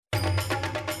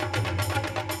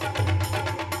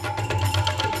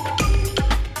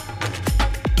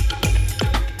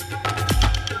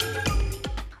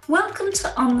Welcome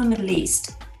to On the Middle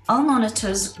East, Al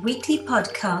Monitor's weekly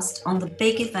podcast on the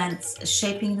big events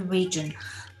shaping the region.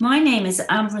 My name is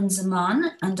Amran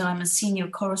Zaman, and I'm a senior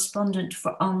correspondent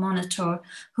for Al Monitor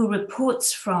who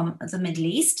reports from the Middle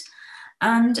East.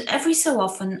 And every so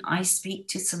often, I speak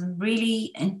to some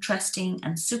really interesting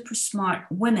and super smart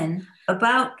women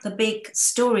about the big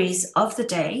stories of the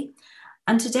day.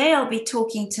 And today I'll be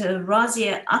talking to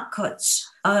Razia Akkoç,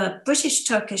 a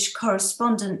British-Turkish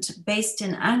correspondent based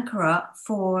in Ankara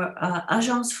for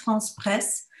Agence France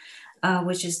Presse,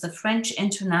 which is the French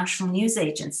international news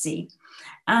agency.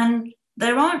 And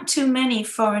there aren't too many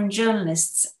foreign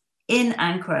journalists in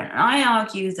Ankara. And I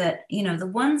argue that,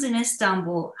 the ones in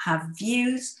Istanbul have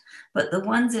views, but the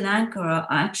ones in Ankara are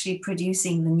actually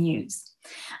producing the news.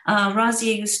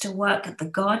 Razia used to work at The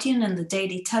Guardian and the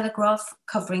Daily Telegraph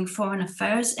covering foreign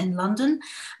affairs in London.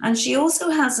 And she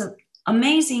also has an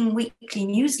amazing weekly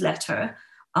newsletter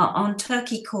on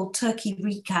Turkey called Turkey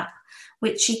Recap,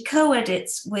 which she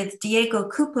co-edits with Diego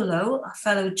Cupolo, a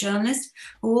fellow journalist,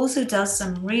 who also does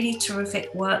some really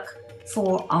terrific work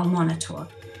for Al Monitor.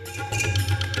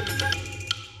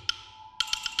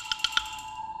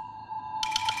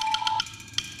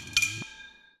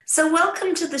 So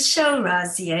welcome to the show,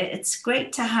 Razia. It's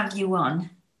great to have you on.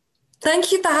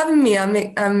 Thank you for having me.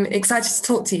 I'm excited to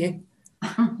talk to you.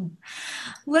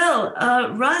 Well,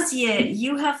 Razia,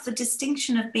 you have the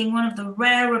distinction of being one of the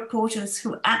rare reporters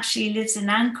who actually lives in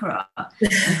Ankara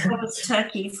and covers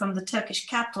Turkey from the Turkish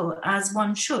capital, as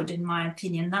one should, in my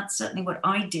opinion. That's certainly what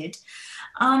I did.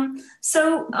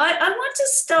 So I want to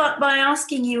start by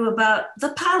asking you about the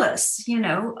palace,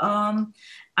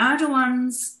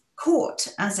 Erdogan's court,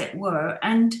 as it were,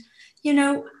 and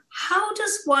how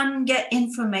does one get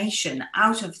information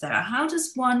out of there? How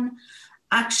does one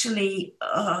actually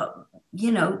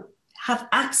have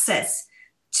access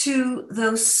to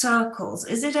those circles?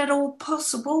 Is it at all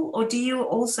possible, or do you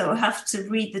also have to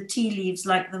read the tea leaves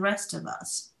like the rest of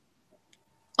us?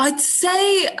 I'd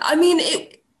say,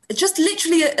 just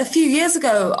literally a few years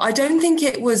ago, I don't think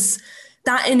it was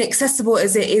that inaccessible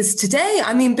as it is today.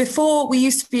 Before we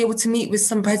used to be able to meet with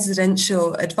some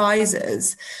presidential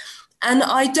advisors, and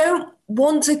I don't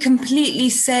want to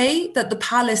completely say that the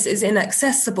palace is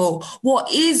inaccessible.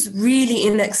 What is really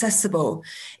inaccessible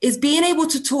is being able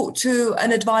to talk to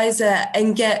an advisor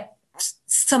and get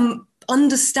some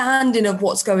understanding of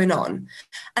what's going on.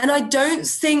 And I don't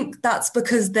think that's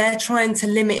because they're trying to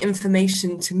limit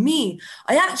information to me.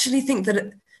 I actually think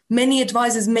that many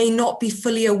advisors may not be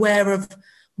fully aware of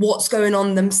what's going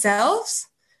on themselves.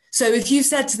 So if you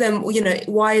said to them,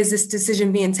 why is this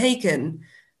decision being taken?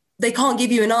 They can't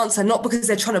give you an answer, not because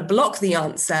they're trying to block the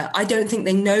answer. I don't think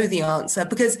they know the answer,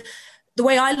 because the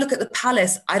way I look at the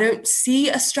palace, I don't see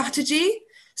a strategy.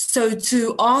 So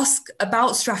to ask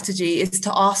about strategy is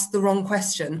to ask the wrong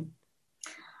question.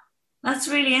 That's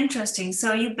really interesting.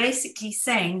 So you're basically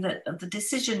saying that the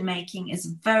decision-making is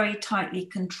very tightly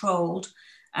controlled,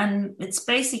 and it's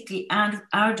basically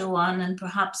Erdogan and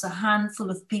perhaps a handful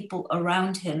of people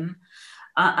around him.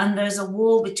 And there's a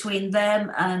wall between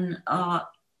them and,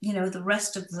 the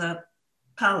rest of the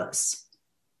palace.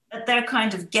 But they're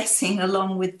kind of guessing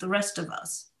along with the rest of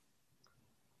us.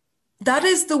 That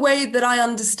is the way that I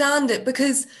understand it,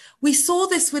 because we saw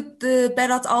this with the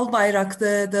Berat Albayrak,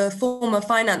 the former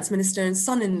finance minister and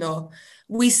son-in-law.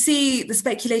 We see the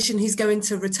speculation he's going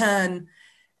to return,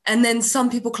 and then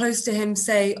some people close to him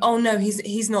say, oh no,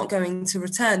 he's not going to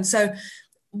return. So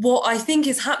what I think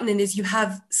is happening is you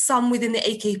have some within the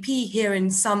AKP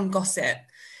hearing some gossip.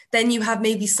 Then you have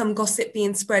maybe some gossip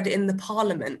being spread in the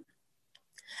parliament.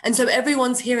 And so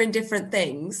everyone's hearing different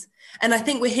things. And I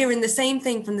think we're hearing the same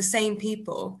thing from the same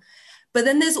people. But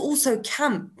then there's also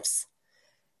camps.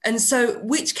 And so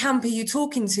which camp are you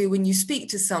talking to when you speak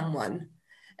to someone?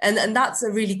 And that's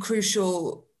a really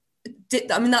crucial,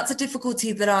 that's a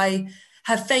difficulty that I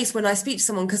have faced when I speak to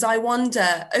someone, because I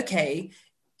wonder, okay,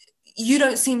 you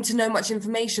don't seem to know much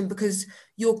information because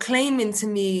you're claiming to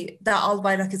me that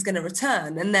Albayrak is going to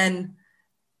return, and then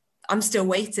I'm still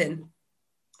waiting.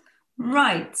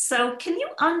 Right. So can you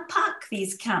unpack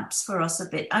these camps for us a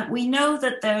bit? We know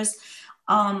that there's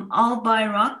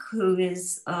Albayrak, who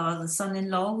is the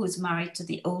son-in-law, who's married to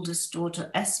the oldest daughter,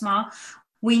 Esma.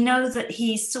 We know that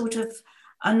he's sort of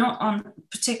not on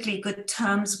particularly good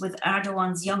terms with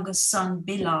Erdogan's youngest son,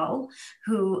 Bilal,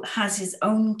 who has his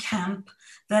own camp.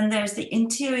 Then there's the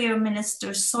Interior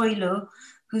Minister, Soylu,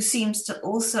 who seems to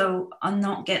also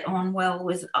not get on well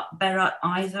with Berat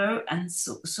either. And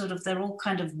sort of they're all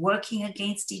kind of working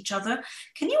against each other.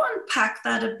 Can you unpack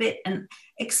that a bit and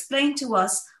explain to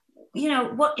us,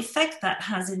 what effect that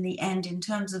has in the end in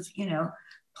terms of,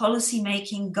 policy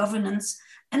making, governance.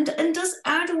 And does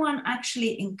Erdogan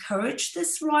actually encourage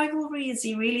this rivalry? Is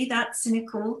he really that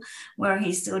cynical where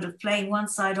he's sort of playing one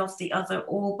side off the other,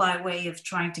 all by way of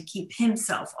trying to keep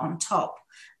himself on top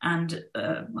and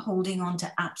holding on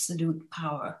to absolute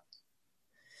power?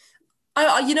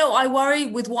 I worry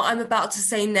with what I'm about to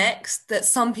say next that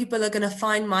some people are going to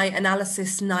find my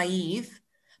analysis naive,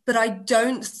 but I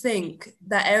don't think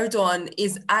that Erdogan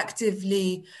is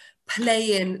actively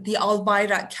playing the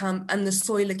Al-Bayrak camp and the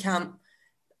Soylu camp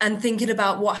and thinking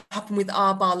about what happened with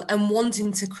Arbal and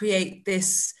wanting to create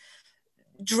this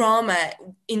drama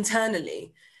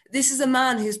internally. This is a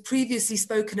man who's previously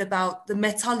spoken about the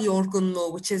metal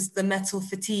yorgunluğu, which is the metal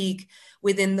fatigue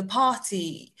within the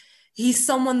party. He's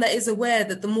someone that is aware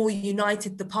that the more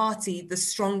united the party, the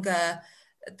stronger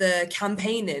the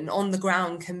campaigning on the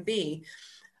ground can be.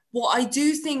 What I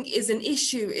do think is an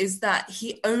issue is that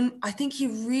I think he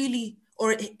really,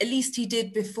 or at least he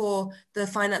did before the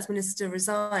finance minister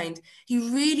resigned, he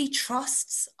really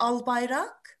trusts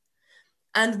Al-Bayrak.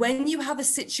 And when you have a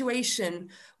situation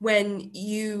when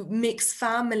you mix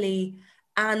family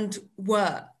and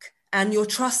work and your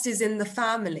trust is in the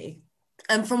family,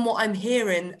 and from what I'm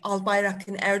hearing, Al-Bayrak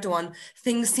and Erdogan,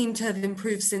 things seem to have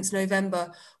improved since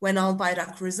November when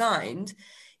Al-Bayrak resigned,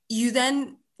 you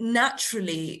then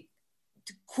naturally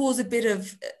cause a bit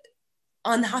of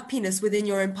unhappiness within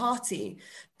your own party,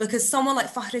 because someone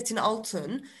like Fahrettin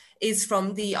Altun is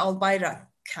from the Al-Bayrak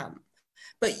camp.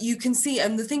 But you can see,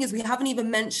 and the thing is, we haven't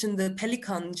even mentioned the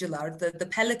Pelikancılar, the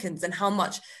Pelicans, and how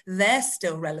much they're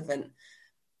still relevant.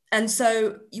 And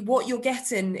so what you're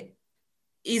getting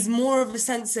is more of a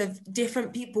sense of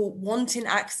different people wanting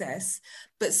access,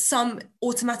 but some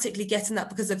automatically getting that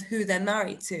because of who they're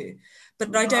married to.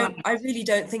 But I really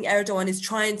don't think Erdogan is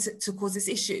trying to cause this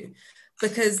issue,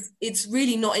 because it's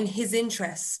really not in his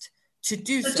interest to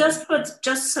do so.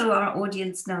 Just so our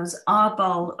audience knows,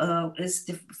 Arbal is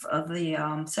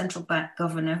the central bank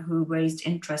governor who raised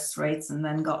interest rates and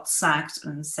then got sacked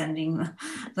and sending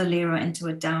the lira into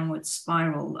a downward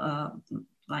spiral,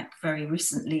 like very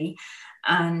recently.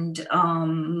 And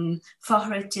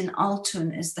Fahrettin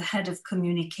Altun is the head of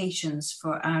communications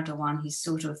for Erdogan. He's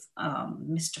sort of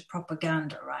Mr.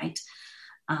 Propaganda, right?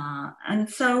 And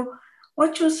so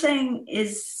what you're saying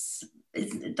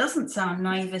it doesn't sound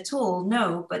naive at all,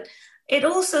 no, but it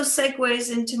also segues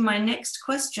into my next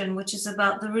question, which is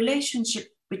about the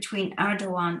relationship between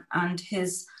Erdogan and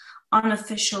his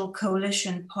unofficial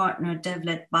coalition partner,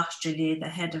 Devlet Bahçeli, the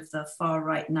head of the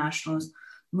far-right Nationalist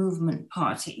Movement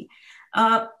Party.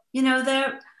 There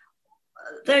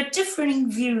are differing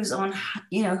views on,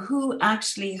 who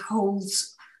actually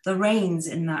holds the reins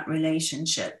in that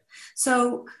relationship.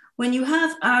 So when you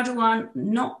have Erdogan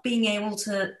not being able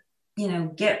to,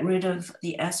 get rid of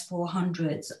the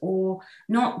S-400s, or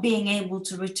not being able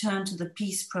to return to the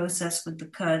peace process with the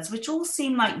Kurds, which all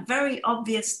seem like very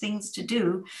obvious things to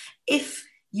do if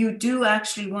you do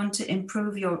actually want to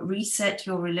reset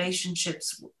your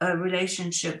relationship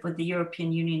with the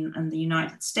European Union and the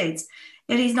United States,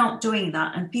 yet he's not doing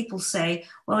that. And people say,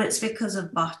 well, it's because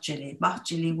of Bahçeli.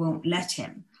 Bahçeli won't let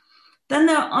him. Then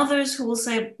there are others who will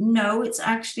say, no, it's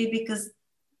actually because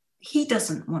he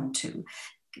doesn't want to.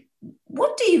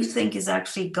 What do you think is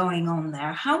actually going on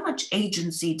there? How much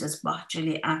agency does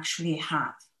Bahçeli actually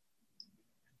have?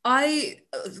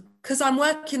 Because I'm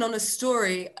working on a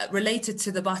story related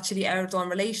to the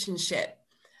Bahçeli-Erdogan relationship,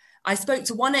 I spoke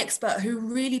to one expert who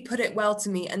really put it well to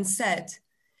me and said,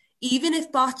 even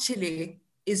if Bahçeli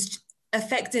is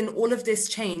affecting all of this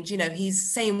change,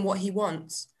 he's saying what he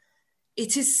wants,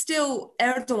 it is still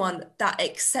Erdogan that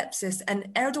accepts this,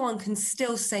 and Erdogan can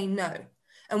still say no.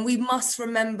 And we must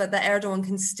remember that Erdogan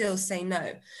can still say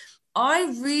no.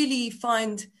 I really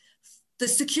find the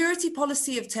security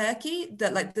policy of Turkey,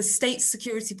 the state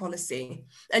security policy,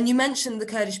 and you mentioned the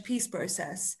Kurdish peace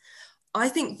process, I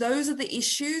think those are the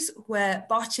issues where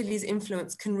Bahçeli's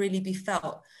influence can really be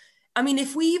felt. I mean,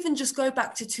 if we even just go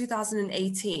back to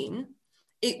 2018,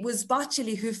 it was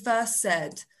Bahçeli who first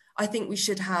said, I think we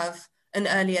should have an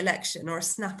early election or a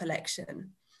snap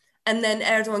election. And then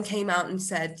Erdogan came out and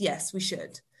said, yes, we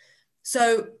should.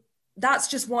 So that's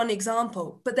just one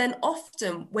example. But then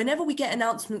often, whenever we get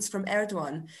announcements from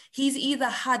Erdogan, he's either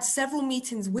had several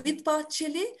meetings with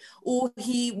Bahçeli, or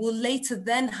he will later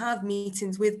then have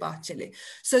meetings with Bahçeli.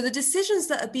 So the decisions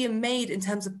that are being made in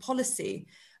terms of policy,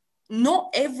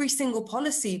 not every single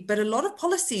policy, but a lot of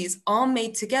policies are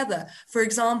made together. For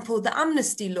example, the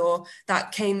amnesty law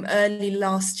that came early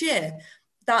last year,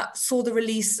 that saw the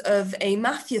release of a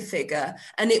mafia figure,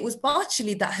 and it was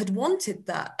Bahçeli that had wanted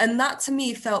that. And that to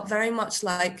me felt very much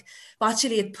like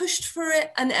Bahçeli had pushed for it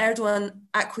and Erdogan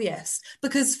acquiesced.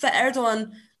 Because for Erdogan,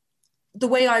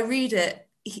 the way I read it,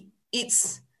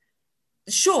 it's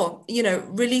sure,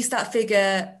 release that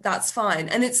figure, that's fine.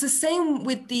 And it's the same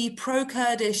with the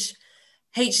pro-Kurdish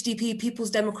HDP,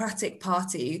 People's Democratic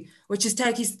Party, which is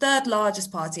Turkey's third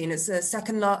largest party, and it's the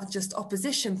second largest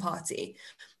opposition party.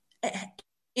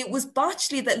 It was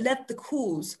Bahçeli that led the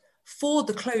calls for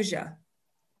the closure.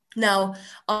 Now,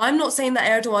 I'm not saying that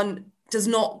Erdogan does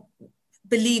not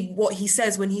believe what he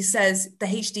says when he says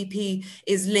the HDP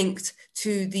is linked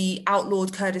to the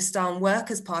outlawed Kurdistan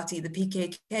Workers' Party, the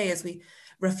PKK, as we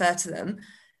refer to them.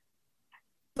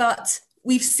 But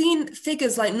we've seen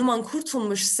figures like Numan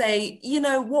Kurtulmuş say,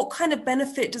 what kind of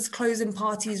benefit does closing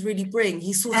parties really bring?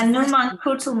 Numan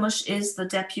Kurtulmuş is the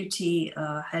deputy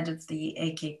head of the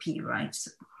AKP, right?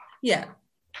 Yeah.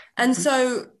 And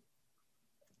so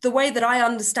the way that I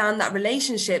understand that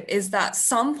relationship is that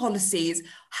some policies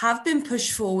have been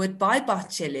pushed forward by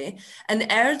Bahçeli, and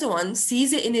Erdogan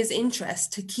sees it in his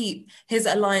interest to keep his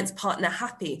alliance partner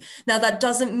happy. Now, that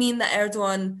doesn't mean that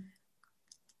Erdogan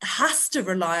has to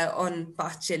rely on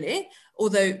Bahçeli,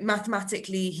 although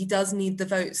mathematically he does need the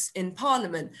votes in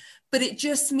parliament. But it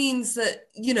just means that,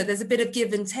 there's a bit of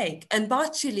give and take. And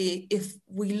Bahçeli, if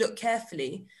we look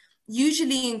carefully,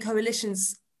 usually in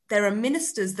coalitions, there are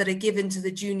ministers that are given to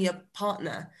the junior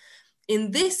partner.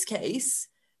 In this case,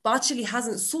 Bahçeli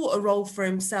hasn't sought a role for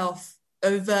himself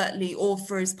overtly or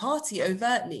for his party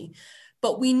overtly.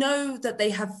 But we know that they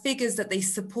have figures that they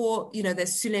support.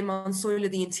 There's Süleyman Soylu,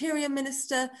 the interior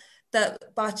minister,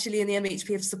 that Bahçeli and the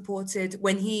MHP have supported.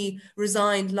 When he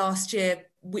resigned last year,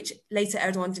 which later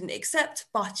Erdogan didn't accept,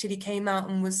 Bahçeli came out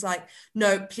and was like,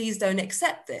 no, please don't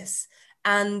accept this.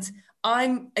 And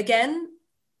Erdogan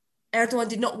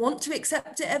did not want to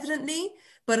accept it, evidently,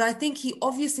 but I think he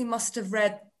obviously must have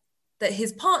read that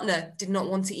his partner did not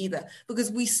want it either, because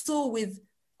we saw with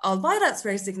Al-Bayrak's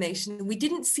resignation, we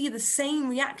didn't see the same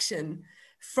reaction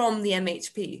from the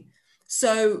MHP.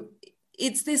 So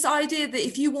it's this idea that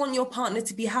if you want your partner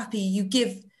to be happy,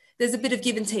 there's a bit of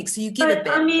give and take, so you give a bit.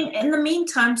 I mean, in the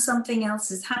meantime, something else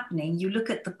is happening. You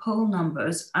look at the poll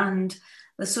numbers, and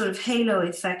the sort of halo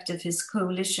effect of his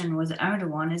coalition with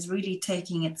Erdogan is really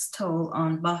taking its toll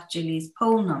on Bahçeli's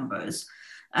poll numbers.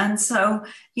 And so,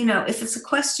 if it's a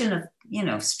question of,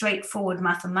 straightforward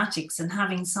mathematics and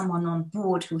having someone on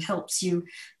board who helps you,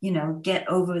 get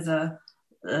over the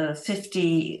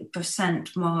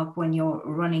 50% mark when you're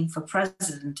running for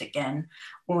president again,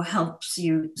 or helps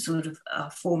you sort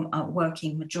of form a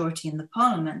working majority in the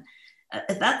parliament,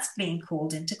 that's being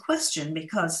called into question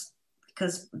because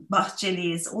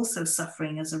Bahçeli is also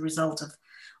suffering as a result of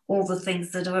all the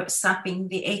things that are sapping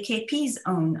the AKP's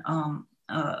own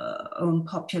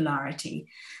popularity.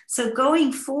 So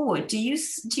going forward, do you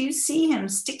see him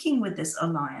sticking with this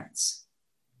alliance?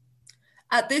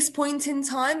 At this point in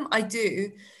time, I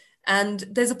do. And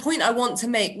there's a point I want to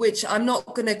make, which I'm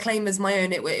not going to claim as my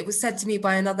own. It was said to me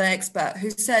by another expert who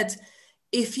said,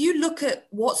 if you look at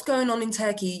what's going on in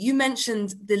Turkey, you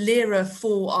mentioned the lira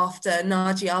fall after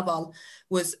Naci Abal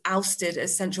was ousted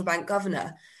as central bank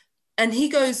governor. And he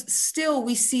goes, still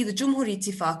we see the Cumhur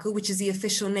İttifakı, which is the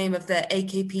official name of the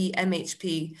AKP,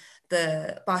 MHP,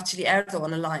 the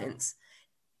Bahçeli-Erdogan alliance.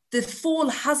 The fall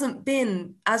hasn't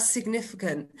been as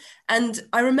significant. And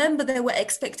I remember there were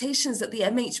expectations that the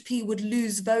MHP would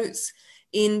lose votes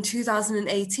in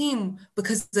 2018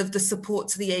 because of the support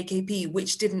to the AKP,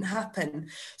 which didn't happen.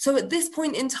 So at this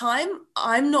point in time,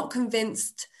 I'm not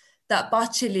convinced that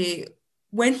Bahçeli,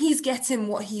 when he's getting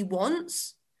what he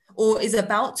wants or is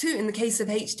about to, in the case of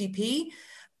HDP,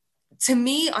 to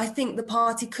me, I think the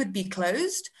party could be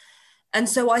closed. And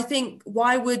so I think,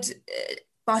 why would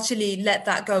Bahçeli let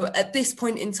that go at this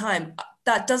point in time?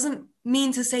 That doesn't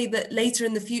mean to say that later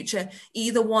in the future,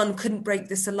 either one couldn't break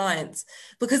this alliance.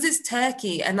 Because it's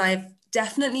Turkey, and I've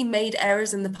definitely made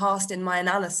errors in the past in my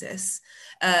analysis,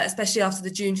 especially after the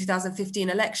June 2015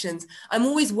 elections. I'm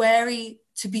always wary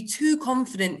to be too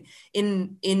confident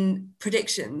in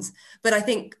predictions, but I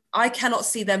think I cannot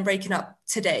see them breaking up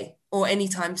today or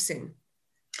anytime soon.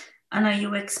 And are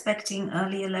you expecting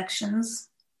early elections?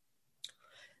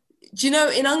 Do you know,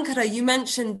 in Ankara, you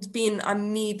mentioned being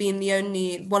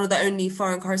one of the only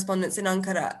foreign correspondents in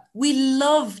Ankara. We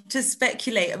love to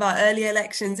speculate about early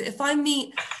elections. If I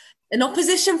meet an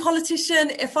opposition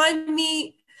politician, if I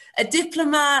meet a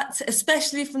diplomat,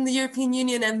 especially from the European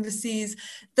Union embassies,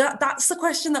 that's the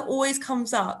question that always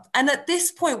comes up. And at this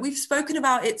point, we've spoken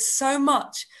about it so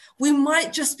much. we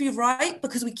might just be right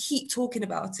because we keep talking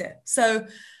about it. So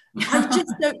I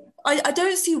just I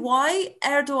don't see why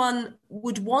Erdogan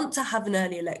would want to have an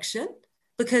early election,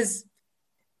 because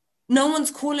no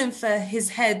one's calling for his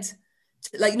head,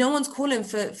 like no one's calling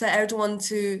for Erdogan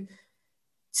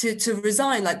to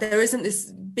resign. Like there isn't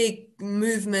this big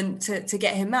movement to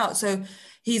get him out. So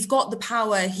he's got the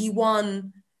power, he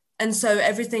won, and so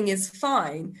everything is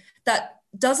fine. That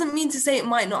doesn't mean to say it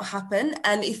might not happen.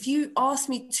 And if you asked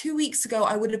me 2 weeks ago,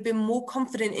 I would have been more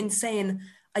confident in saying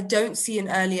I don't see an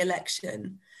early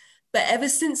election. But ever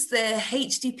since the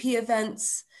HDP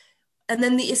events and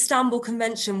then the Istanbul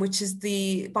Convention, which is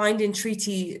the binding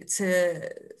treaty to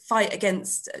fight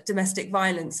against domestic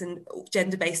violence and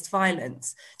gender-based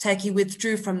violence, Turkey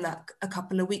withdrew from that a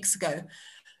couple of weeks ago.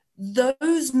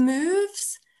 Those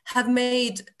moves have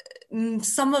made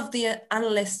some of the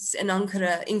analysts in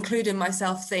Ankara, including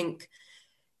myself, think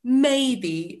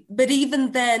maybe, but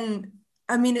even then,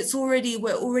 I mean,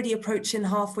 we're already approaching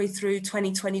halfway through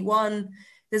 2021.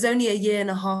 There's only a year and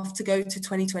a half to go to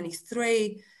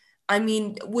 2023. I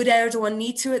mean, would Erdogan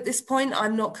need to at this point?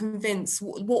 I'm not convinced.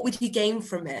 What would he gain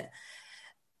from it?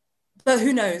 But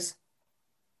who knows?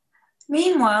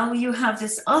 Meanwhile, you have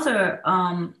this other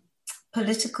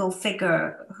political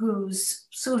figure whose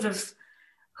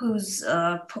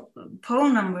poll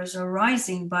numbers are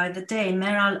rising by the day,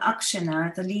 Meral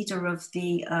Akşener, the leader of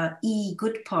the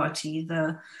Good Party,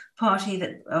 the party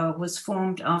that was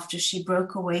formed after she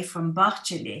broke away from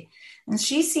Bahçeli. And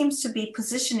she seems to be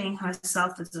positioning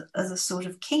herself as a sort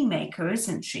of kingmaker,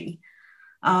 isn't she?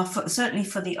 Certainly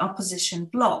for the opposition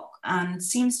bloc, and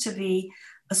seems to be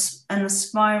an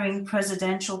aspiring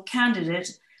presidential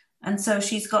candidate. And so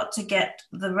she's got to get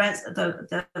the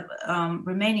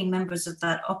remaining members of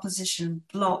that opposition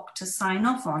bloc to sign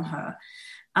off on her.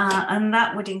 And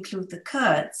that would include the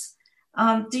Kurds.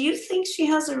 Do you think she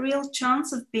has a real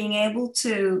chance of being able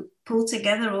to pull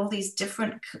together all these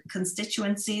different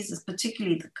constituencies,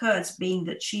 particularly the Kurds, being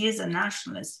that she is a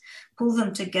nationalist, pull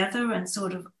them together and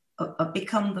sort of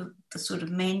become the sort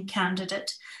of main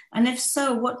candidate? And if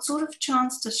so, what sort of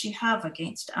chance does she have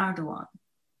against Erdogan?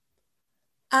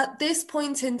 At this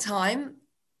point in time,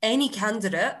 any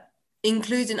candidate,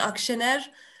 including Akşener,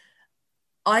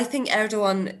 I think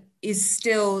Erdogan is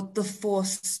still the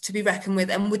force to be reckoned with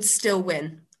and would still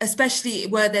win, especially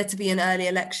were there to be an early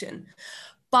election.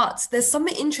 But there's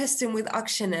something interesting with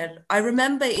Akşener. I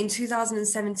remember in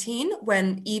 2017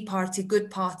 when İYİ Party, Good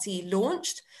Party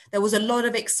launched, there was a lot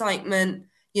of excitement,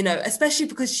 you know, especially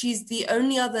because she's the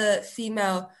only other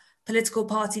female political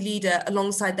party leader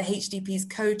alongside the HDP's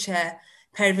co-chair,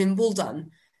 Pervin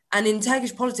Buldan. And in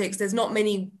Turkish politics, there's not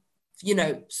many, you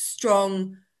know,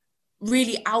 strong,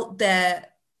 really out there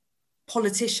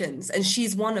politicians, and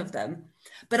she's one of them.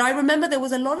 But I remember there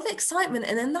was a lot of excitement,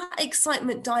 and then that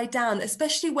excitement died down,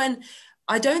 especially when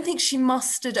I don't think she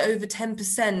mustered over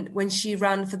 10% when she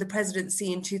ran for the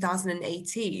presidency in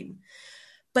 2018.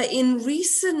 But in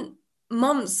recent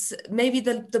months, maybe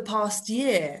the past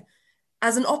year,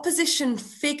 as an opposition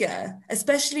figure,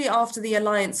 especially after the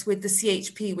alliance with the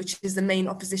CHP, which is the main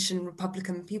opposition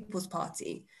Republican People's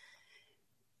Party,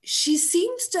 she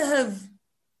seems to have,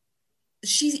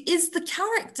 she is the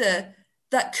character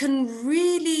that can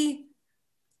really,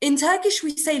 in Turkish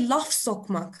we say laf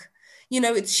sokmak, you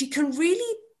know, she can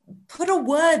really put a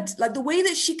word, like the way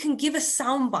that she can give a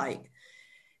soundbite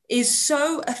is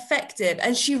so effective,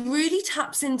 and she really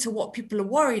taps into what people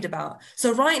are worried about.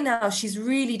 So right now she's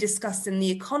really discussing the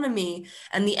economy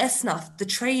and the esnaf, the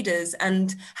traders,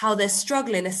 and how they're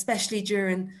struggling, especially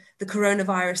during the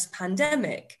coronavirus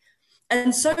pandemic.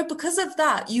 And so because of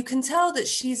that, you can tell that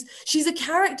she's a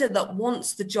character that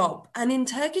wants the job. And in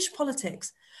Turkish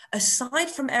politics, aside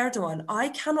from Erdogan, I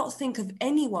cannot think of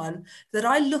anyone that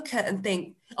I look at and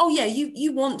think, oh yeah,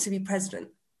 you want to be president.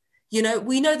 You know,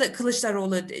 we know that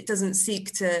Kılıçdaroğlu doesn't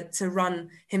seek to run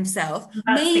himself.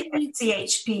 Maybe the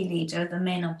CHP leader, the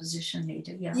main opposition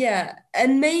leader, yeah. Yeah,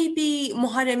 and maybe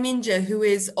Muharrem İnce, who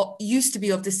used to be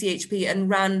of the CHP and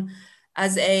ran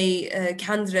as a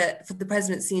candidate for the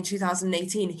presidency in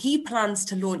 2018, he plans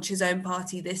to launch his own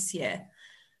party this year.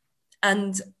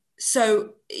 And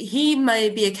so he may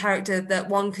be a character that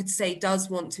one could say does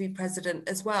want to be president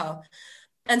as well.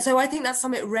 And so I think that's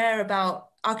something rare about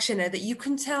Akşener, that you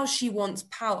can tell she wants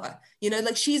power. You know,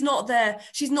 like she's not there,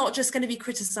 she's not just going to be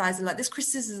criticizing. Like this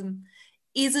criticism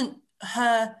isn't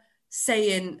her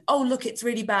saying, oh, look, it's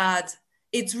really bad.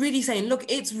 It's really saying, look,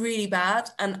 it's really bad.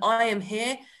 And I am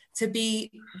here to be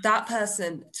that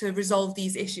person to resolve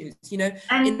these issues, you know.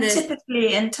 And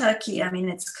typically in Turkey, I mean,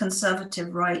 it's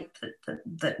conservative right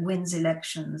that wins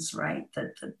elections, right?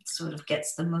 That sort of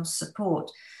gets the most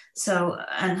support. So,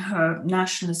 and her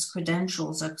nationalist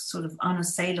credentials are sort of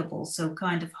unassailable, so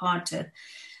kind of hard to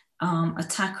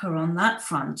attack her on that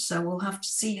front. So we'll have to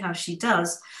see how she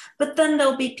does. But then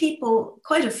there'll be people,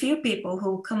 quite a few people,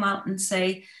 who will come out and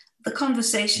say the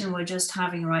conversation we're just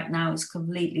having right now is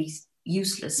completely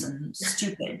useless and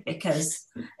stupid because,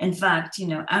 in fact,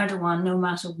 Erdogan, no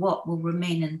matter what, will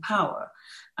remain in power.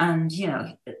 And,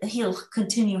 he'll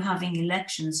continue having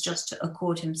elections just to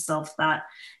accord himself that,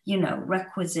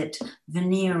 requisite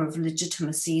veneer of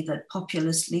legitimacy that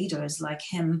populist leaders like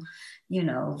him,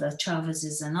 the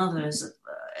Chavezes and others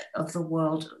of the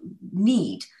world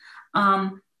need.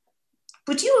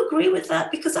 Would you agree with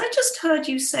that? Because I just heard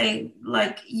you say,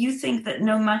 you think that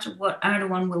no matter what,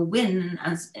 Erdogan will win,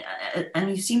 and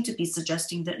you seem to be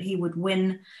suggesting that he would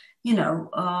win,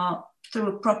 through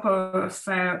a proper,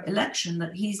 fair election,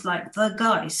 that he's like the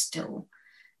guy still.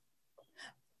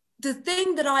 The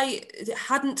thing that I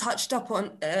hadn't touched up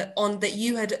on that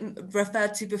you had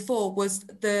referred to before was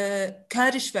the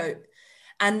Kurdish vote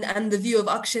and the view of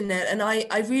Akşener. And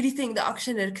I really think that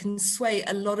Akşener can sway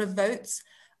a lot of votes.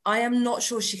 I am not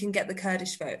sure she can get the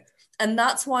Kurdish vote. And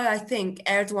that's why I think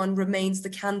Erdogan remains the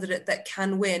candidate that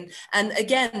can win. And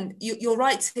again, you're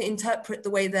right to interpret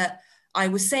the way that I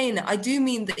was saying it. I do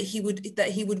mean that he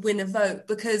would win a vote,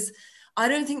 because I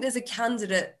don't think there's a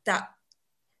candidate that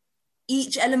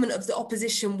each element of the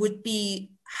opposition would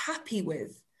be happy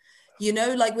with.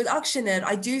 Like with Akşener,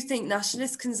 I do think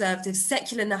nationalist conservatives,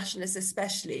 secular nationalists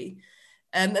especially,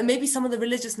 and maybe some of the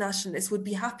religious nationalists would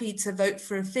be happy to vote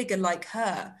for a figure like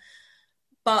her.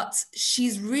 But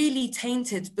she's really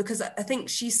tainted because I think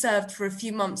she served for a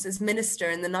few months as minister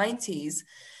in the 90s.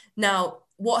 Now,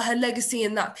 what her legacy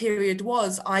in that period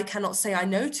was, I cannot say I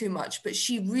know too much, but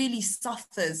she really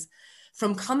suffers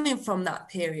from coming from that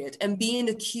period and being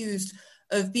accused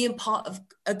of being part of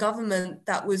a government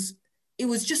it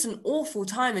was just an awful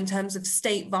time in terms of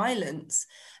state violence,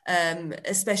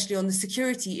 especially on the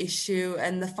security issue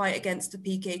and the fight against the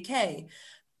PKK.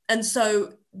 And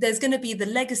so there's going to be the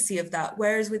legacy of that.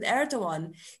 Whereas with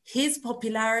Erdogan, his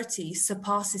popularity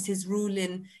surpasses his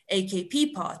ruling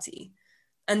AKP party.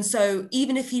 And so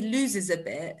even if he loses a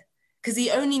bit, because he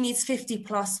only needs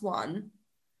 50+1,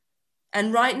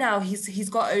 and right now he's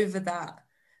got over that.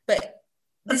 But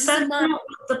that's not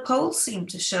what the polls seem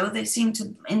to show. They seem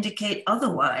to indicate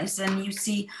otherwise. And you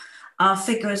see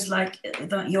figures like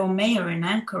your mayor in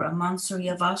Ankara, Mansur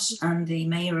Yavaş, and the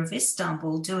mayor of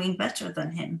Istanbul doing better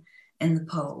than him in the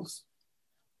polls.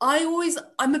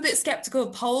 I'm a bit skeptical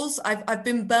of polls. I've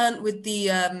been burnt with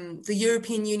the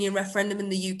European Union referendum in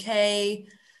the UK,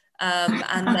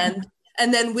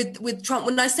 and then with Trump.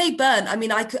 When I say burnt, I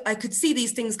mean I could see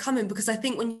these things coming, because I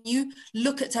think when you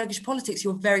look at Turkish politics,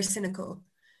 you're very cynical.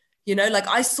 Like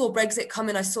I saw Brexit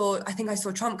coming. I think I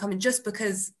saw Trump coming, just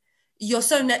because we're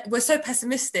so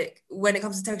pessimistic when it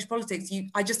comes to Turkish politics.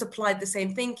 I just applied the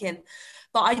same thinking,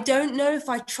 but I don't know if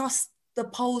I trust the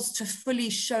polls to fully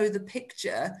show the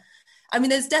picture. I mean,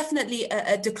 there's definitely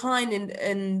a decline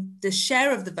in the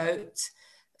share of the vote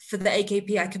for the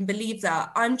AKP. I can believe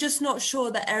that. I'm just not sure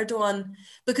that Erdogan,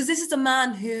 because this is a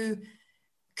man who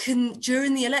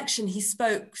during the election, he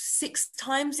spoke 6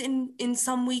 times in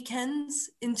some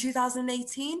weekends in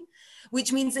 2018,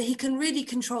 which means that he can really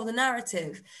control the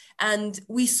narrative. And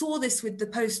we saw this with the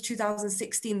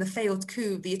post-2016, the failed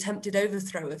coup, the attempted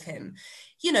overthrow of him.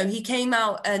 He came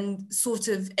out and sort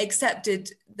of accepted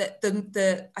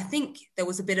that I think there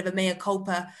was a bit of a mea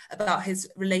culpa about his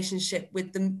relationship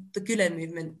with the Gülen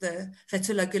movement, the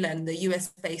Fethullah Gülen, the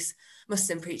US-based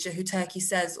Muslim preacher who Turkey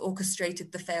says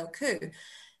orchestrated the failed coup.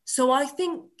 So I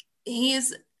think he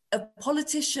is a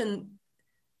politician,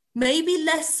 maybe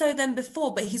less so than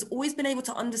before, but he's always been able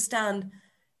to understand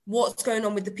what's going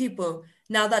on with the people.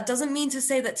 Now, that doesn't mean to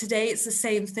say that today it's the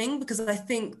same thing, because I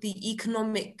think the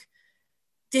economic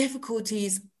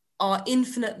difficulties are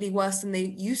infinitely worse than they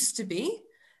used to be.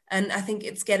 And I think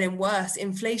it's getting worse.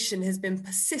 Inflation has been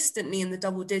persistently in the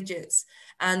double digits.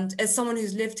 And as someone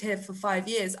who's lived here for 5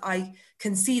 years, I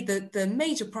can see the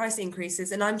major price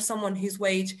increases. And I'm someone whose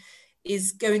wage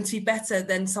is going to be better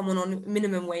than someone on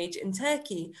minimum wage in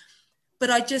Turkey.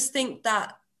 But I just think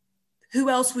that who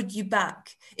else would you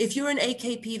back? If you're an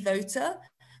AKP voter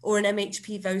or an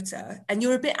MHP voter, and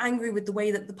you're a bit angry with the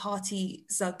way that the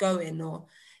parties are going, or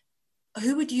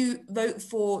who would you vote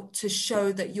for to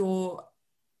show that you're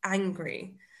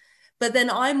angry? But then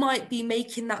I might be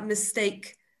making that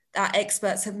mistake that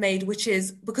experts have made, which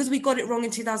is, because we got it wrong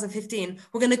in 2015,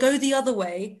 we're going to go the other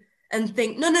way and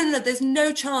think, no, there's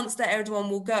no chance that Erdogan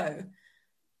will go.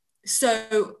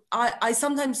 So I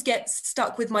sometimes get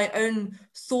stuck with my own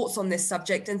thoughts on this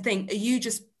subject and think, are you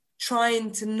just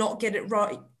trying to not get it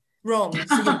wrong.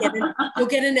 So you're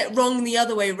getting it wrong the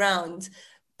other way round.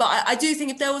 But I do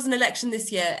think if there was an election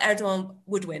this year, Erdogan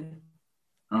would win.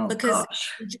 Oh, because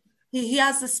gosh. he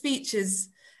has the speeches,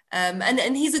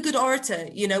 and he's a good orator,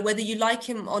 you know, whether you like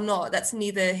him or not, that's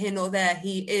neither here nor there.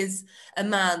 He is a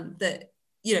man that,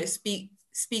 you know,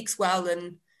 speaks well,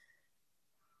 and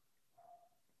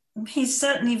he's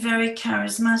certainly very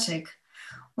charismatic.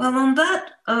 Well, on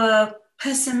that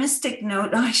pessimistic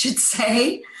note, I should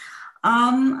say,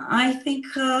 I think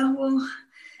we'll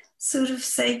sort of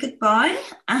say goodbye,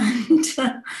 and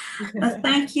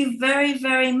thank you very,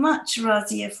 very much,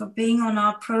 Razia, for being on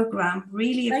our program.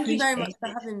 Really appreciate it. Thank you very much for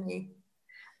having me.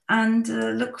 And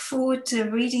look forward to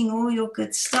reading all your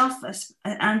good stuff,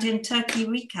 and in Turkey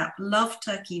Recap. Love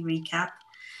Turkey Recap.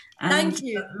 And thank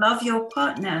you. Love your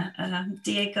partner,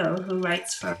 Diego, who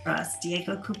writes for us,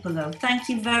 Diego Cupolo. Thank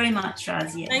you very much,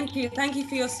 Razia. Thank you. Thank you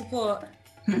for your support.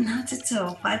 Not at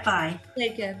all. Bye-bye.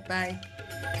 Take care. Bye.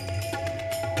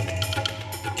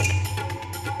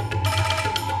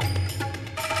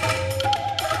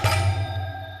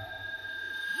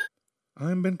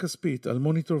 I'm Ben Caspit, Al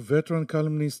Monitor veteran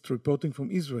columnist reporting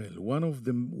from Israel, one of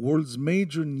the world's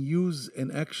major news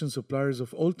and action suppliers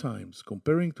of all times,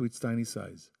 comparing to its tiny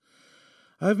size.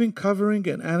 I've been covering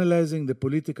and analyzing the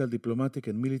political, diplomatic,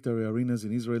 and military arenas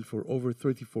in Israel for over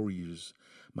 34 years.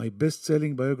 My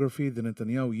best-selling biography, The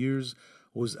Netanyahu Years,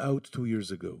 was out 2 years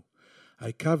ago.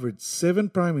 I covered 7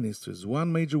 prime ministers,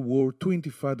 1 major war, 2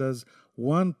 intifadas,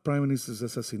 1 prime minister's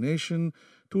assassination,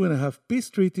 2.5 peace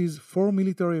treaties, 4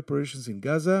 military operations in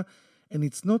Gaza, and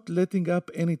it's not letting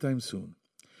up anytime soon.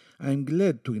 I'm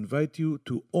glad to invite you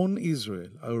to On Israel,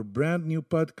 our brand new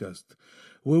podcast,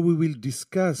 where we will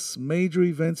discuss major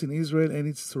events in Israel and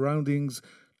its surroundings,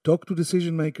 talk to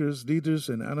decision makers, leaders,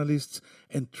 and analysts,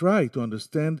 and try to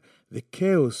understand the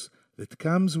chaos that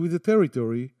comes with the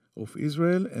territory of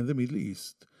Israel and the Middle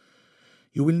East.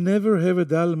 You will never have a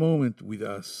dull moment with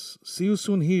us. See you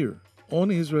soon here on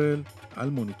Israel, Al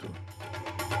Monitor.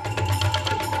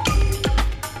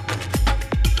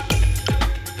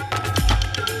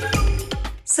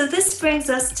 So this brings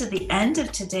us to the end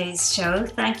of today's show.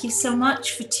 Thank you so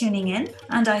much for tuning in,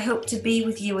 and I hope to be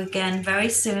with you again very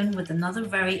soon with another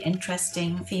very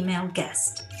interesting female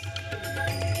guest.